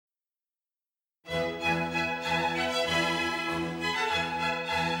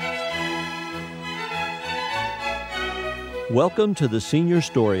Welcome to the Senior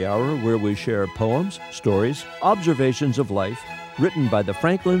Story Hour, where we share poems, stories, observations of life, written by the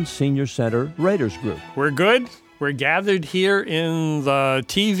Franklin Senior Center Writers Group. We're good. We're gathered here in the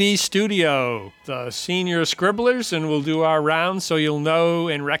TV studio, the Senior Scribblers, and we'll do our rounds so you'll know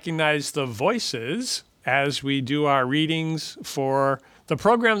and recognize the voices as we do our readings for the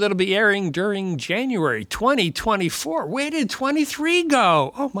program that'll be airing during January 2024. Where did 23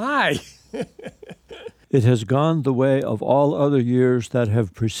 go? Oh, my. It has gone the way of all other years that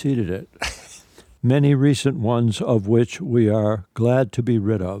have preceded it, many recent ones of which we are glad to be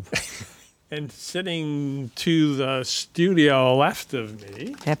rid of. And sitting to the studio left of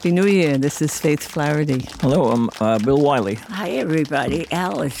me. Happy New Year. This is Faith Flaherty. Hello, I'm Bill Wiley. Hi, everybody.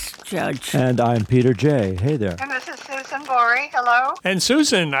 Alice Judge. And I'm Peter J. Hey there. And this is Susan Gorey. Hello. And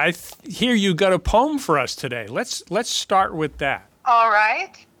Susan, I hear you got a poem for us today. Let's start with that. All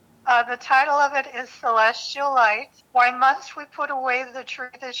right. The title of it is Celestial Light. Why must we put away the tree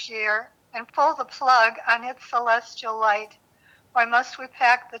this year and pull the plug on its celestial light? Why must we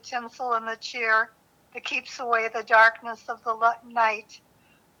pack the tinsel and the cheer that keeps away the darkness of the night?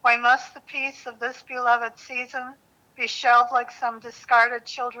 Why must the peace of this beloved season be shelved like some discarded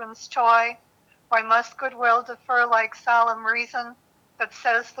children's toy? Why must goodwill defer like solemn reason that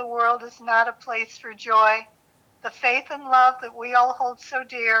says the world is not a place for joy? The faith and love that we all hold so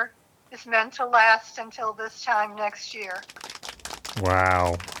dear is meant to last until this time next year.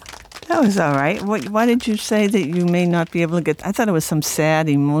 Wow. That was all right. Why did you say that you may not be able to get... I thought it was some sad,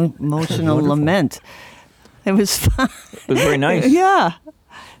 emotional lament. It was fun. It was very nice. Yeah.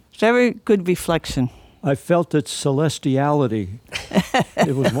 Very good reflection. I felt its celestiality.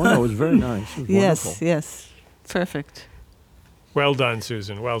 It was very nice. It was wonderful. Yes. Perfect. Well done,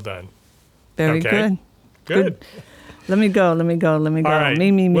 Susan. Well done. Very Okay. Good. Let me go. All right.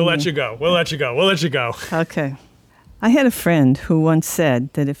 Me. We'll let you go. Okay. I had a friend who once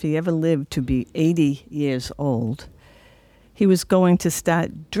said that if he ever lived to be 80 years old, he was going to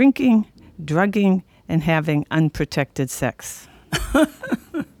start drinking, drugging, and having unprotected sex.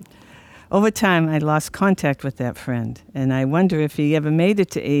 Over time, I lost contact with that friend, and I wonder if he ever made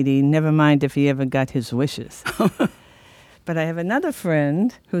it to 80, never mind if he ever got his wishes. But I have another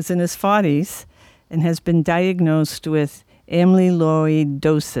friend who's in his 40s and has been diagnosed with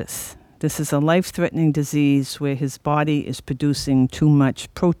amyloidosis. This is a life-threatening disease where his body is producing too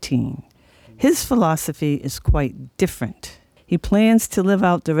much protein. His philosophy is quite different. He plans to live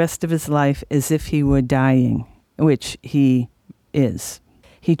out the rest of his life as if he were dying, which he is.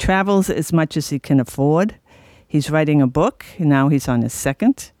 He travels as much as he can afford. He's writing a book, and now he's on his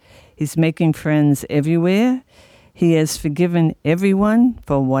second. He's making friends everywhere. He has forgiven everyone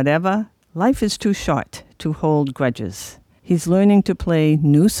for whatever. Life is too short to hold grudges. He's learning to play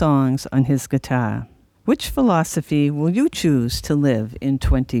new songs on his guitar. Which philosophy will you choose to live in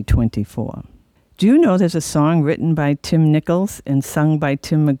 2024? Do you know there's a song written by Tim Nichols and sung by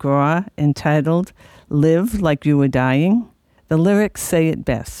Tim McGraw entitled Live Like You Were Dying? The lyrics say it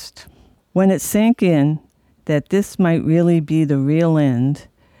best. When it sank in that this might really be the real end,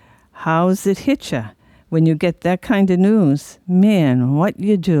 how's it hit ya when you get that kind of news? Man, what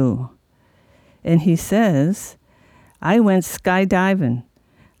you do? And he says, I went skydiving.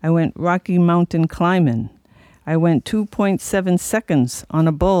 I went Rocky Mountain climbing. I went 2.7 seconds on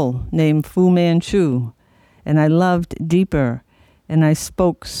a bull named Fu Manchu. And I loved deeper. And I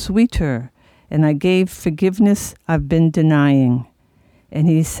spoke sweeter. And I gave forgiveness I've been denying. And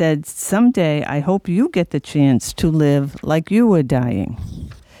he said, someday I hope you get the chance to live like you were dying.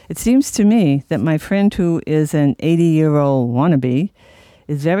 It seems to me that my friend who is an 80-year-old wannabe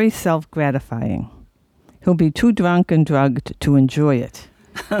is very self-gratifying. He'll be too drunk and drugged to enjoy it.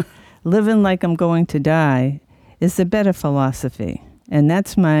 Living like I'm going to die is the better philosophy. And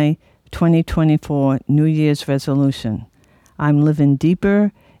that's my 2024 New Year's resolution. I'm living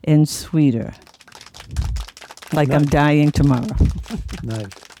deeper and sweeter. Like I'm dying tomorrow. Nice.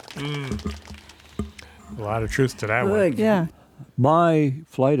 A lot of truth to that one. Good. Yeah. My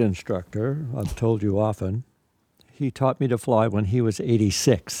flight instructor, I've told you often, he taught me to fly when he was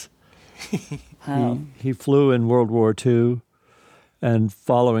 86. He flew in World War II, and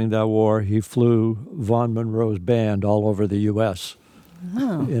following that war, he flew Von Monroe's band all over the U.S.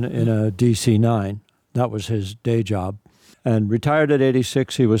 in a DC-9. That was his day job. And retired at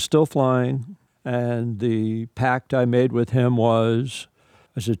 86, he was still flying, and the pact I made with him was,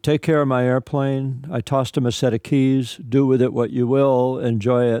 I said, take care of my airplane. I tossed him a set of keys. Do with it what you will.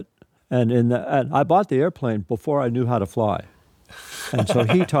 Enjoy it. And I bought the airplane before I knew how to fly. And so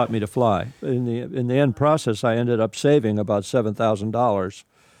he taught me to fly. In the end process, I ended up saving about $7,000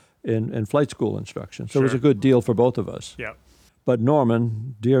 in flight school instruction. So it was Sure. a good deal for both of us. Yeah. But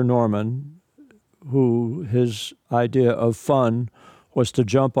Norman, dear Norman, who his idea of fun was to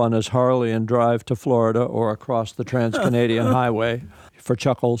jump on his Harley and drive to Florida or across the Trans-Canadian Highway for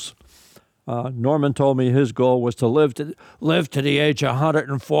chuckles. Norman told me his goal was to live to the age of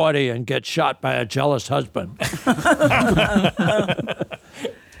 140 and get shot by a jealous husband.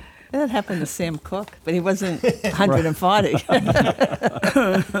 That happened to Sam Cooke, but he wasn't 140.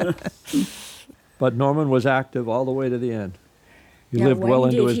 But Norman was active all the way to the end. He Now, lived well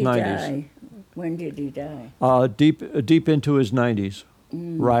when into did his he 90s. die? When did he die? Deep into his 90s,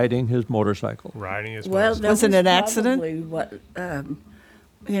 riding his motorcycle. Riding his Well, motorcycle. that Was it was an accident? probably what,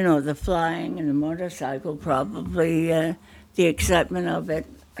 the flying and the motorcycle, probably the excitement of it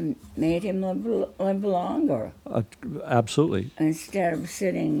made him live longer Absolutely. instead of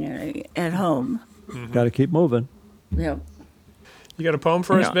sitting at home. Got to keep moving. Yep. You got a poem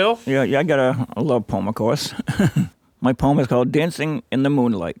for us, Bill? Yeah, I got a love poem, of course. My poem is called Dancing in the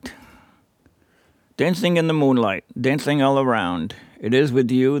Moonlight. Dancing in the moonlight, dancing all around, it is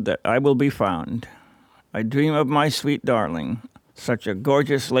with you that I will be found. I dream of my sweet darling, such a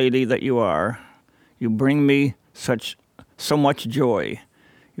gorgeous lady that you are. You bring me so much joy.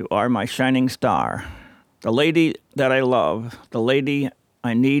 You are my shining star. The lady that I love, the lady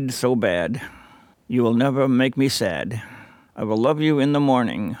I need so bad. You will never make me sad. I will love you in the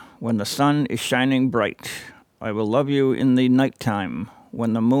morning when the sun is shining bright. I will love you in the nighttime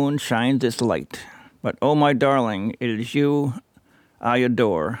when the moon shines its light. But oh, my darling, it is you I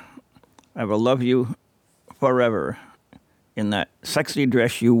adore. I will love you forever in that sexy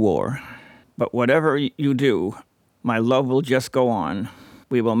dress you wore. But whatever you do, my love will just go on.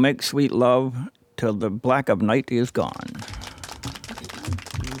 We will make sweet love till the black of night is gone.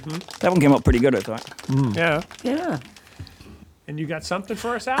 That one came out pretty good, I thought. Yeah. Yeah, And you got something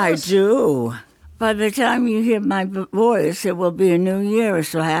for us, I Alice? do. By the time you hear my voice, it will be a new year,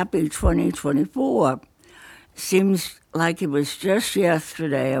 so happy 2024. Seems like it was just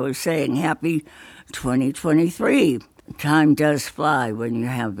yesterday I was saying happy 2023. Time does fly when you're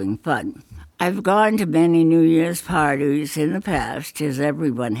having fun. I've gone to many New Year's parties in the past, as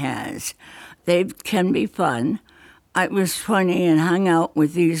everyone has. They can be fun. I was 20 and hung out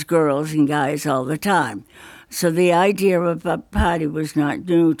with these girls and guys all the time. So the idea of a party was not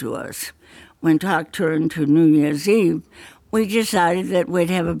new to us. When talk turned to New Year's Eve, we decided that we'd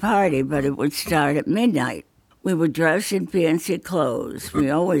have a party, but it would start at midnight. We would dress in fancy clothes. We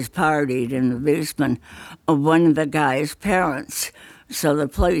always partied in the basement of one of the guys' parents, so the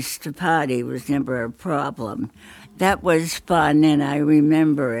place to party was never a problem. That was fun, and I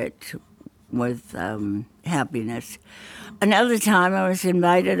remember it with happiness. Another time, I was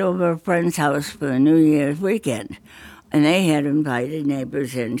invited over a friend's house for a New Year's weekend, and they had invited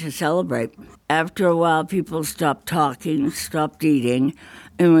neighbors in to celebrate. After a while, people stopped talking, stopped eating,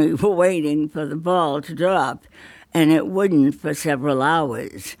 and we were waiting for the ball to drop, and it wouldn't for several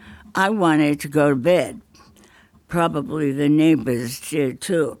hours. I wanted to go to bed. Probably the neighbors did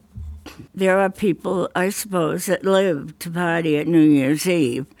too. There are people, I suppose, that live to party at New Year's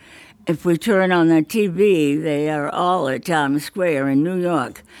Eve. If we turn on the TV, they are all at Times Square in New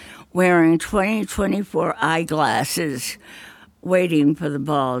York, wearing 2024 eyeglasses, waiting for the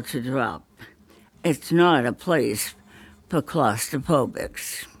ball to drop. It's not a place for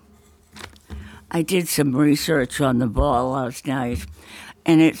claustrophobics. I did some research on the ball last night,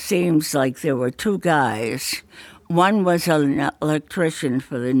 and it seems like there were two guys. One was an electrician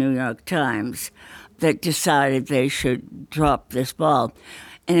for the New York Times that decided they should drop this ball.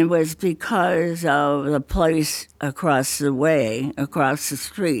 And it was because of the place across the way, across the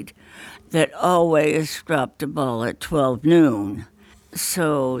street, that always dropped a ball at 12 noon.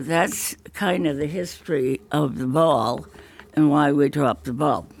 So that's kind of the history of the ball and why we dropped the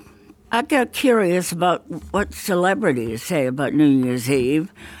ball. I got curious about what celebrities say about New Year's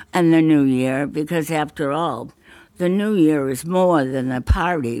Eve and the New Year, because after all, the New Year is more than a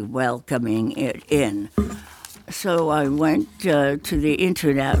party welcoming it in. So I went to the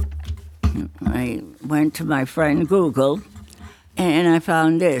internet. I went to my friend Google, and I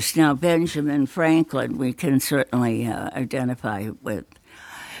found this. Now, Benjamin Franklin, we can certainly identify with.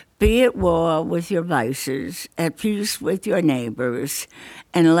 Be at war with your vices, at peace with your neighbors,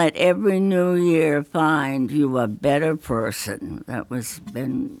 and let every new year find you a better person. That was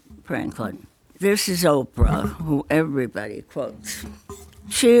Ben Franklin. This is Oprah, who everybody quotes.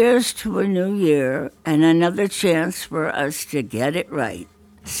 Cheers to a new year and another chance for us to get it right.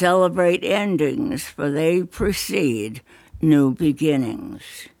 Celebrate endings, for they precede new beginnings.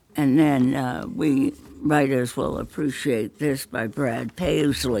 And then we writers will appreciate this by Brad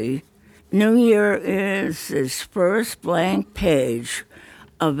Paisley. New Year is his first blank page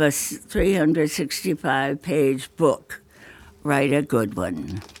of a 365-page book. Write a good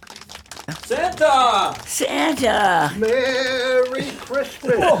one. Santa! Santa! Merry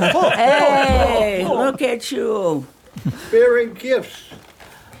Christmas! Hey, look at you. Bearing gifts.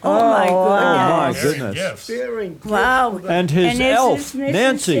 Oh, my My goodness. goodness. Yes. Bearing gifts. Wow. And his and elf, this is Mrs.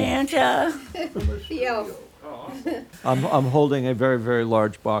 Nancy. Santa. I'm holding a very, very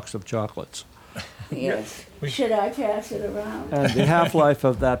large box of chocolates. Yes. Should I pass it around? And the half-life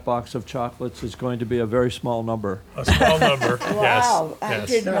of that box of chocolates is going to be a very small number. A small number. Wow, Yes. I yes.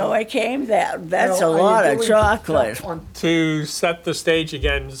 didn't know it came that. That's Now, a are you lot of doing chocolate. stuff on- To set the stage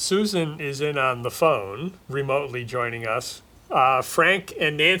again, Susan is in on the phone, remotely joining us. Frank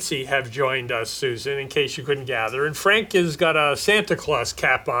and Nancy have joined us, Susan, in case you couldn't gather. And Frank has got a Santa Claus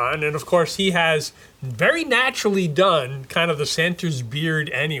cap on, and of course he has very naturally done kind of the Santa's beard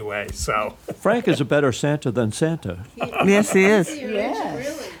anyway. So Frank is a better Santa than Santa. Yes, he is.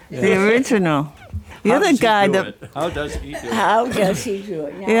 Yes. The original. The How other does he guy do that. it? How does he do it? How does he do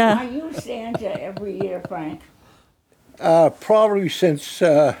it? Now, Yeah. are you Santa every year, Frank? Probably since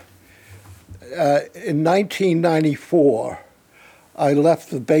in 1994, I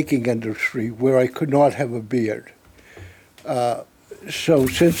left the baking industry where I could not have a beard. So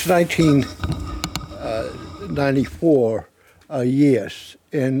since 1994, yes.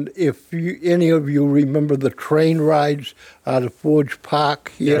 And if any of you remember the train rides out of Forge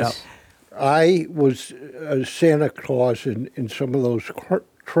Park here, Yes. I was Santa Claus in some of those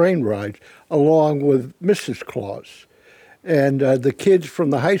train rides, along with Mrs. Claus. And the kids from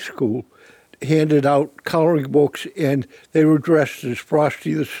the high school handed out coloring books, and they were dressed as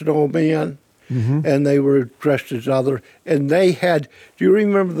Frosty the Snowman, and they were dressed as other. And they had, do you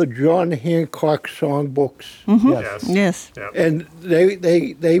remember the John Hancock songbooks? yes. Yes. Yep. And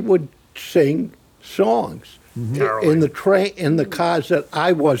they would sing songs Caroling. in the cars that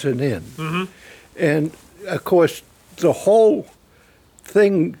I wasn't in. And of course, the whole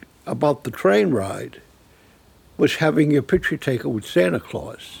thing about the train ride was having your picture taken with Santa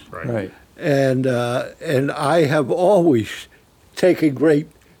Claus. Right. And I have always taken great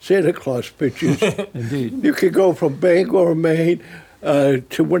Santa Claus pictures. Indeed. You could go from Bangor, Maine,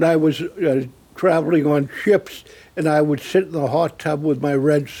 to when I was traveling on ships, and I would sit in the hot tub with my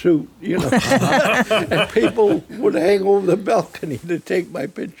red suit, you know, and people would hang over the balcony to take my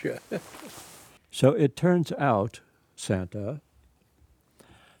picture. So it turns out, Santa,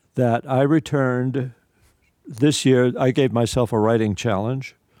 that I returned this year. I gave myself a writing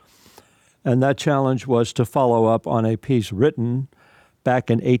challenge, and that challenge was to follow up on a piece written back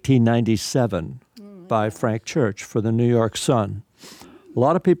in 1897 by Frank Church for the New York Sun. A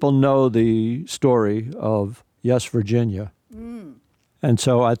lot of people know the story of Yes, Virginia. And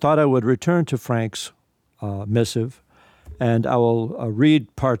so I thought I would return to Frank's missive, and I will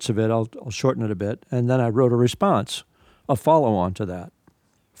read parts of it. I'll shorten it a bit. And then I wrote a response, a follow-on to that.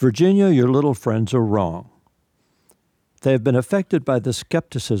 Virginia, your little friends are wrong. They have been affected by the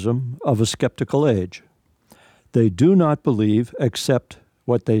skepticism of a skeptical age. They do not believe except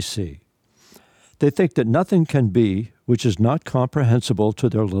what they see. They think that nothing can be which is not comprehensible to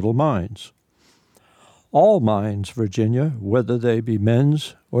their little minds. All minds, Virginia, whether they be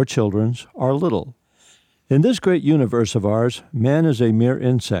men's or children's, are little. In this great universe of ours, man is a mere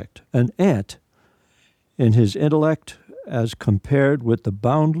insect, an ant, in his intellect as compared with the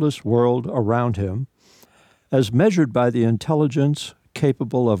boundless world around him, as measured by the intelligence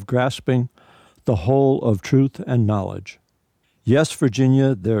capable of grasping the whole of truth and knowledge. Yes,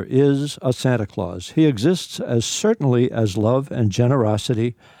 Virginia, there is a Santa Claus. He exists as certainly as love and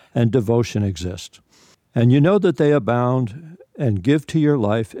generosity and devotion exist. And you know that they abound and give to your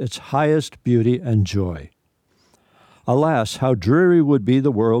life its highest beauty and joy. Alas, how dreary would be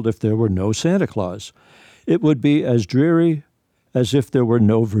the world if there were no Santa Claus. It would be as dreary as if there were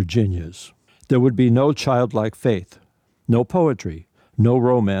no Virginias. There would be no childlike faith, no poetry, no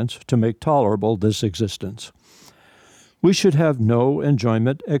romance to make tolerable this existence. We should have no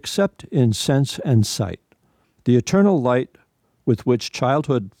enjoyment except in sense and sight. The eternal light with which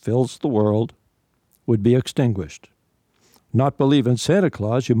childhood fills the world would be extinguished. Not believe in Santa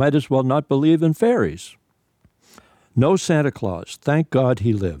Claus, you might as well not believe in fairies. No Santa Claus, thank God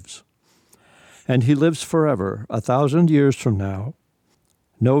he lives. And he lives forever, 1,000 years from now.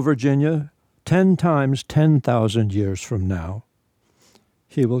 No Virginia, 10 times 10,000 years from now.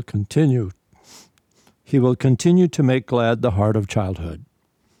 He will continue to make glad the heart of childhood.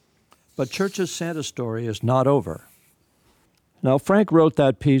 But Church's Santa story is not over. Now, Frank wrote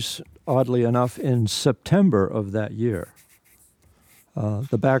that piece oddly enough, in September of that year.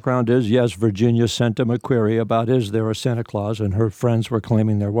 The background is, yes, Virginia sent him a query about is there a Santa Claus, and her friends were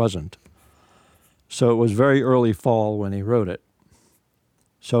claiming there wasn't. So it was very early fall when he wrote it.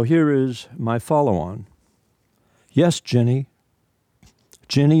 So here is my follow-on. Yes, Ginny.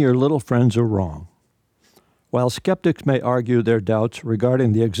 Ginny, your little friends are wrong. While skeptics may argue their doubts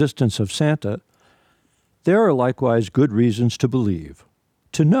regarding the existence of Santa, there are likewise good reasons to believe,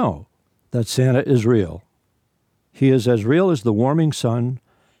 to know, that Santa is real. He is as real as the warming sun,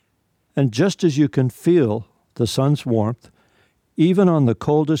 and just as you can feel the sun's warmth, even on the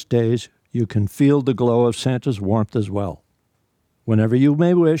coldest days, you can feel the glow of Santa's warmth as well. Whenever you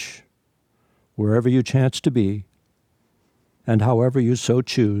may wish, wherever you chance to be, and however you so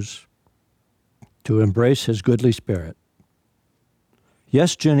choose, to embrace his goodly spirit.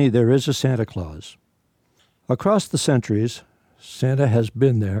 Yes, Ginny, there is a Santa Claus. Across the centuries, Santa has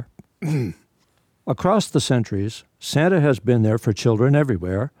been there. Across the centuries, Santa has been there for children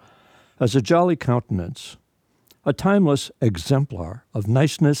everywhere as a jolly countenance, a timeless exemplar of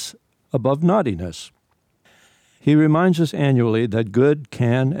niceness above naughtiness. He reminds us annually that good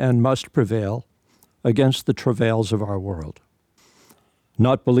can and must prevail against the travails of our world.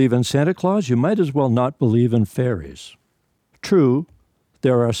 Not believe in Santa Claus, you might as well not believe in fairies. True,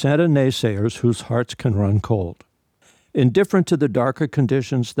 there are Santa naysayers whose hearts can run cold. Indifferent to the darker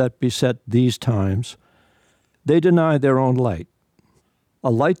conditions that beset these times, they deny their own light, a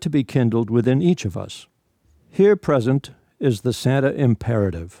light to be kindled within each of us. Here present is the Santa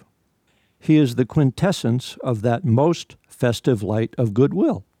imperative. He is the quintessence of that most festive light of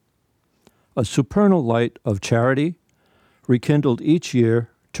goodwill, a supernal light of charity, rekindled each year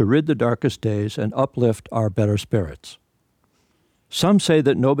to rid the darkest days and uplift our better spirits. Some say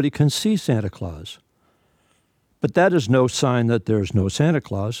that nobody can see Santa Claus, but that is no sign that there is no Santa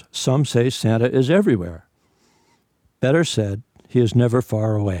Claus. Some say Santa is everywhere. Better said, he is never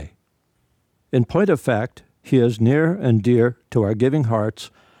far away. In point of fact, he is near and dear to our giving hearts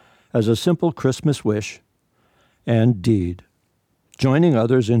as a simple Christmas wish and deed, joining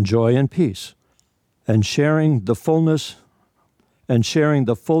others in joy and peace, and sharing the fullness and sharing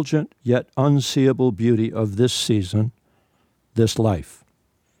the fulgent yet unseeable beauty of this season, this life.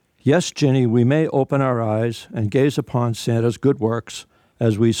 Yes, Ginny, we may open our eyes and gaze upon Santa's good works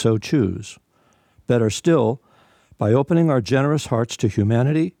as we so choose. Better still, by opening our generous hearts to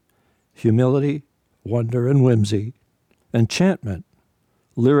humanity, humility, wonder and whimsy, enchantment,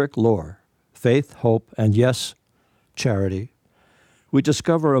 lyric lore, faith, hope, and yes, charity, we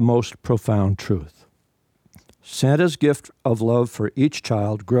discover a most profound truth. Santa's gift of love for each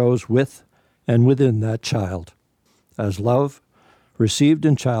child grows with and within that child, as love, received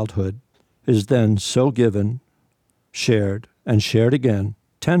in childhood, is then so given, shared, and shared again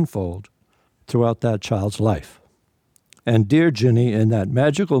tenfold throughout that child's life. And dear Ginny, in that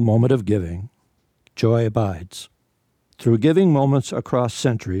magical moment of giving, joy abides. Through giving moments across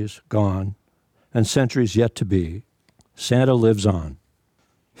centuries gone and centuries yet to be, Santa lives on.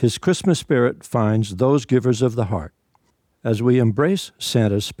 His Christmas spirit finds those givers of the heart. As we embrace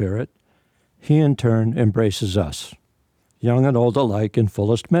Santa's spirit, he in turn embraces us, young and old alike in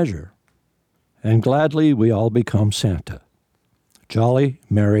fullest measure. And gladly we all become Santa, jolly,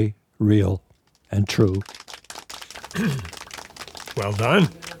 merry, real, and true. Well done.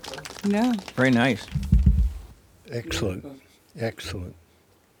 Yeah. Very nice. Excellent. Excellent.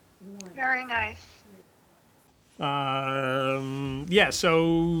 Very nice.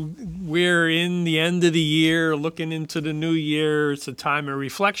 So we're in the end of the year, looking into the new year. It's a time of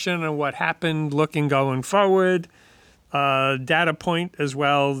reflection on what happened, looking going forward. Data point as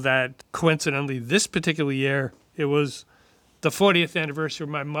well that coincidentally this particular year, it was the 40th anniversary of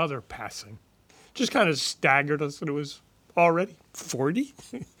my mother passing. Just kind of staggered us that it was already 40.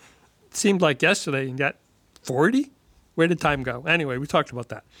 It seemed like yesterday, and yet 40? Where did time go? Anyway, we talked about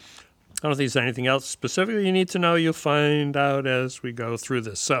that. I don't think there's anything else specifically you need to know. You'll find out as we go through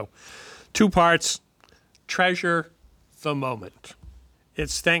this. So, 2 parts. Treasure the moment.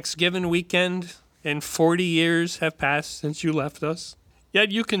 It's Thanksgiving weekend, and 40 years have passed since you left us.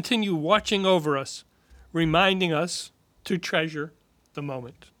 Yet you continue watching over us, reminding us to treasure the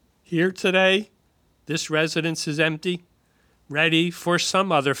moment. Here today, this residence is empty, ready for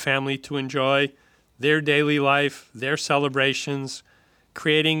some other family to enjoy their daily life, their celebrations,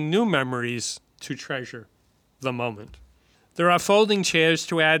 creating new memories to treasure the moment. There are folding chairs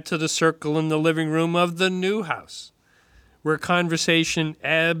to add to the circle in the living room of the new house, where conversation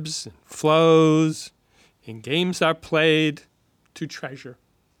ebbs and flows and games are played to treasure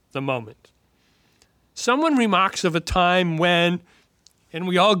the moment. Someone remarks of a time when And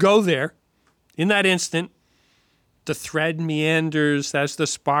we all go there. In that instant, the thread meanders as the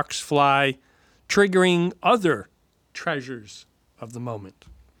sparks fly, triggering other treasures of the moment.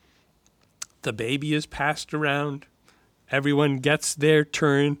 The baby is passed around. Everyone gets their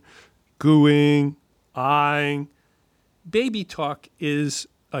turn, gooing, eyeing. Baby talk is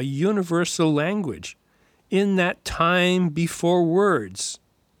a universal language in that time before words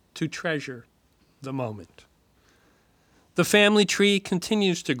to treasure the moment. The family tree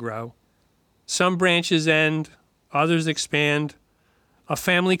continues to grow. Some branches end, others expand. A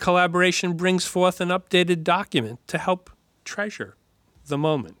family collaboration brings forth an updated document to help treasure the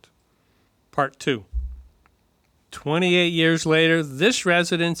moment. Part 2. 28 years later, this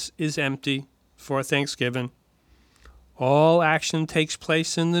residence is empty for Thanksgiving. All action takes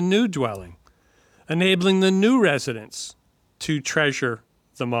place in the new dwelling, enabling the new residents to treasure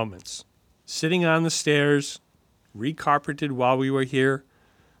the moments. Sitting on the stairs, recarpeted while we were here,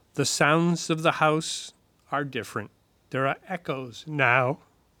 the sounds of the house are different. There are echoes now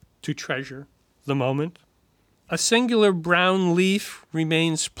to treasure the moment. A singular brown leaf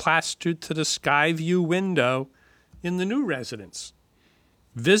remains plastered to the sky view window in the new residence,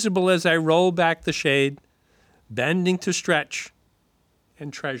 visible as I roll back the shade, bending to stretch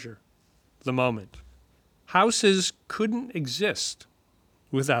and treasure the moment. Houses couldn't exist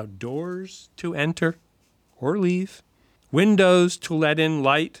without doors to enter or leave, windows to let in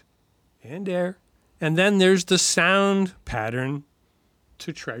light and air, and then there's the sound pattern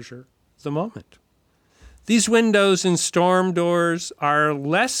to treasure the moment. These windows and storm doors are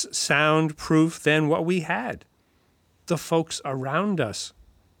less soundproof than what we had. The folks around us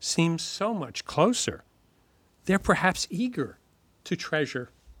seem so much closer. They're perhaps eager to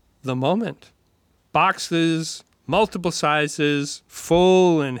treasure the moment. Boxes, multiple sizes,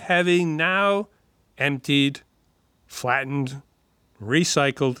 full and heavy, now emptied, flattened,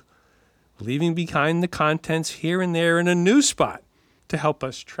 recycled, leaving behind the contents here and there in a new spot to help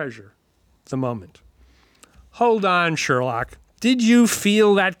us treasure the moment. Hold on, Sherlock. Did you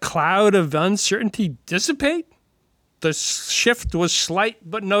feel that cloud of uncertainty dissipate? The shift was slight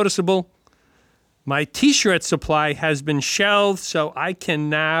but noticeable. My t-shirt supply has been shelved, so I can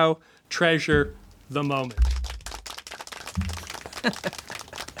now treasure the moment.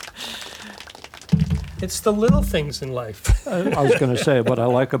 It's the little things in life. I was going to say, what I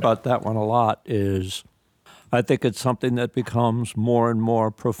like about that one a lot is I think it's something that becomes more and more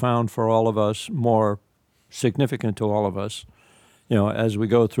profound for all of us, more significant to all of us, as we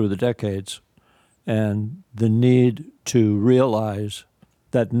go through the decades, and the need to realize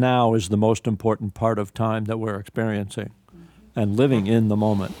that now is the most important part of time that we're experiencing, and living in the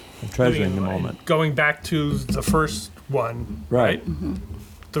moment and treasuring the moment. Going back to the first one, right? Mm-hmm.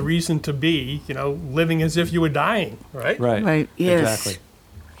 The reason to be, living as if you were dying, right? Right, yes. Exactly.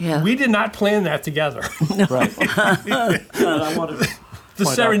 Yeah. We did not plan that together. Right. I wanted to The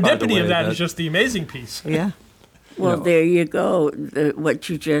point out, by serendipity the way, of that is just the amazing piece. Yeah. Well, there you go. What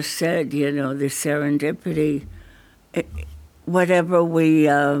you just said, the serendipity. Whatever we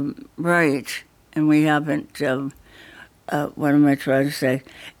write, and we haven't, what am I trying to say?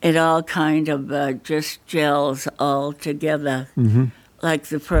 It all kind of just gels all together, like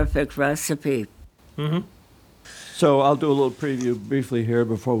the perfect recipe. Mm-hmm. So I'll do a little preview briefly here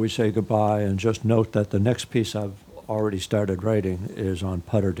before we say goodbye, and just note that the next piece I've already started writing is on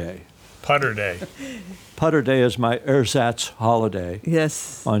Putter Day. Putter Day. Putter Day is my ersatz holiday.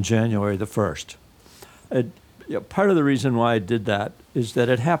 Yes. On January the 1st. Part of the reason why I did that is that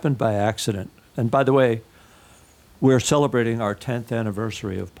it happened by accident. And by the way, we're celebrating our 10th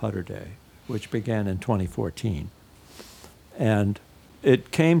anniversary of Putter Day, which began in 2014. And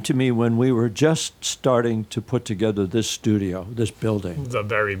it came to me when we were just starting to put together this studio, this building. The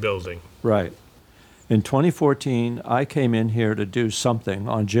very building. Right. In 2014, I came in here to do something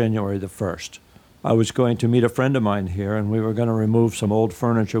on January the 1st. I was going to meet a friend of mine here, and we were going to remove some old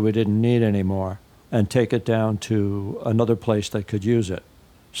furniture we didn't need anymore and take it down to another place that could use it.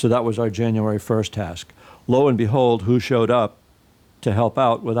 So that was our January 1st task. Lo and behold, who showed up to help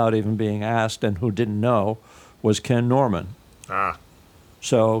out without even being asked and who didn't know was Ken Norman. Ah.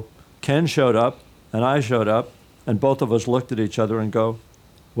 So Ken showed up, and I showed up, and both of us looked at each other and go,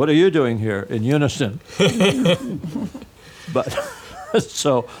 "What are you doing here?" in unison. But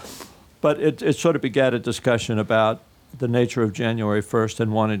it sort of begat a discussion about the nature of January 1st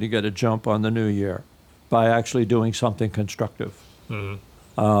and wanting to get a jump on the new year by actually doing something constructive.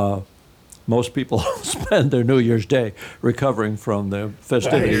 Mm-hmm. Most people spend their New Year's Day recovering from the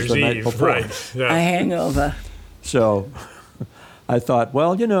festivities the night before. Right. Yeah. A hangover. So I thought,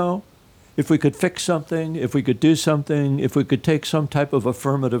 well, if we could fix something, if we could do something, if we could take some type of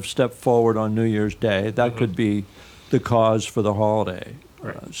affirmative step forward on New Year's Day, that could be the cause for the holiday.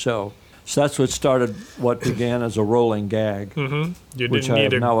 Right. So that's what started what began as a rolling gag, You which didn't I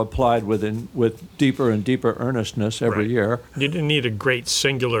need have now applied with deeper and deeper earnestness every Right. year. You didn't need a great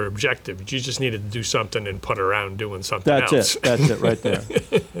singular objective. You just needed to do something and put around doing something That's else. it. That's it right there.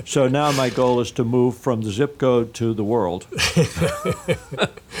 So now my goal is to move from the zip code to the world.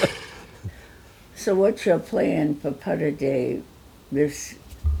 So what's your plan for Putter Day this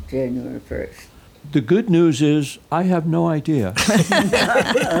January 1st? The good news is I have no idea. He's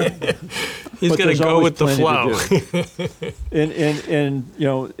But going to there's go always with the plenty flow. to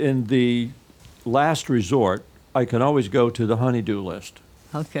do. In the last resort, I can always go to the honeydew list,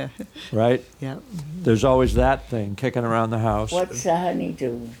 Okay. right? Yeah. There's always that thing kicking around the house. What's the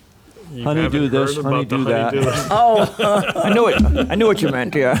honeydew? You Honeydew haven't this, heard about the honeydew that. honeydew. Oh, I knew it. I knew what you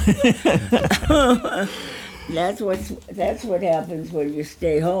meant. Yeah. that's what happens when you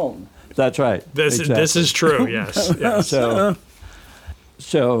stay home. That's right. This exactly. is true, yes. yes.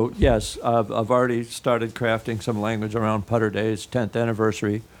 So yes, I've already started crafting some language around Putter Day's 10th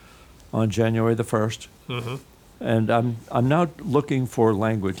anniversary on January the 1st. Mm-hmm. And I'm now looking for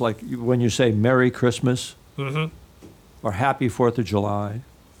language, like when you say Merry Christmas or Happy 4th of July,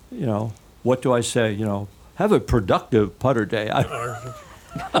 what do I say? Have a productive Putter Day.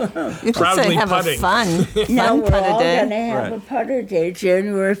 You could Proudly say have putting. a fun Now we're Putter all Day. going to have Right. a Putter Day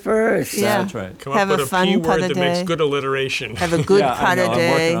January 1st. Yeah. That's right. Come Have up a with a fun P word Putter that makes Day. good alliteration. Have a good Yeah, I Putter know, I'm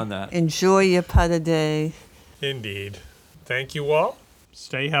Day. working on that. Enjoy your Putter Day. Indeed. Thank you all.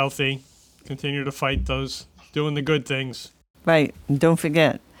 Stay healthy. Continue to fight doing the good things. Right. And don't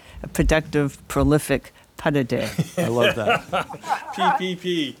forget, a productive, prolific Putter Day. I love that.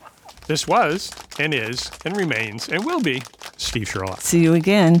 PPP. This was, and is, and remains, and will be Steve Sherlock. See you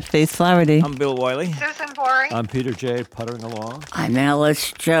again, Faith Flaherty. I'm Bill Wiley. Susan Bory. I'm Peter J. puttering along. I'm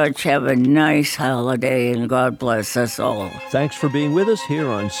Alice Judge. Have a nice holiday and God bless us all. Thanks for being with us here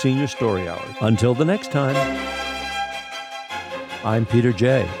on Senior Story Hour. Until the next time, I'm Peter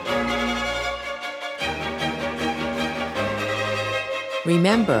J.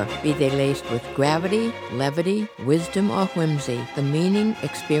 Remember, be they laced with gravity, levity, wisdom, or whimsy, the meaning,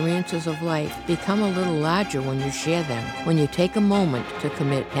 experiences of life become a little larger when you share them, when you take a moment to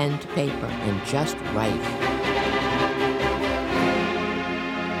commit pen to paper and just write.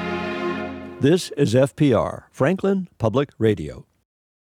 This is FPR, Franklin Public Radio.